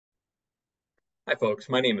Hi, folks.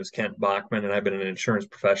 My name is Kent Bachman, and I've been an insurance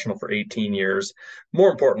professional for 18 years. More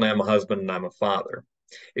importantly, I'm a husband and I'm a father.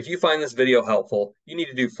 If you find this video helpful, you need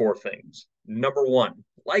to do four things. Number one,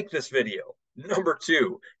 like this video. Number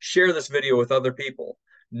two, share this video with other people.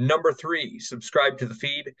 Number three, subscribe to the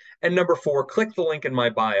feed. And number four, click the link in my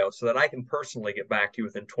bio so that I can personally get back to you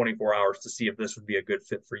within 24 hours to see if this would be a good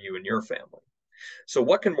fit for you and your family. So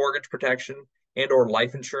what can mortgage protection and or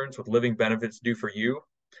life insurance with living benefits do for you?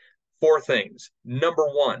 Four things. Number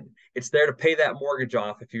one, it's there to pay that mortgage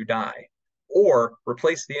off if you die or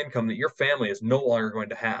replace the income that your family is no longer going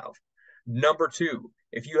to have. Number two,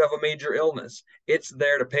 if you have a major illness, it's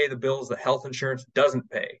there to pay the bills that health insurance doesn't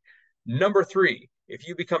pay. Number three, if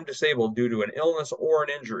you become disabled due to an illness or an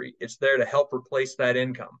injury, it's there to help replace that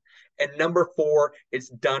income. And number four, it's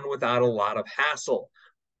done without a lot of hassle.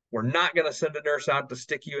 We're not going to send a nurse out to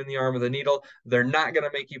stick you in the arm with a needle. They're not going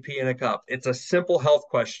to make you pee in a cup. It's a simple health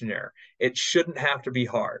questionnaire. It shouldn't have to be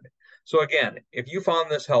hard. So, again, if you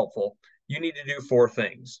found this helpful, you need to do four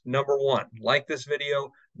things. Number one, like this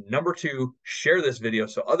video. Number two, share this video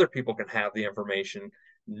so other people can have the information.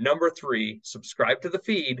 Number three, subscribe to the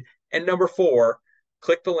feed. And number four,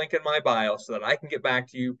 click the link in my bio so that I can get back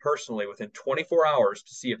to you personally within 24 hours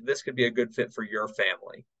to see if this could be a good fit for your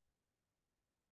family.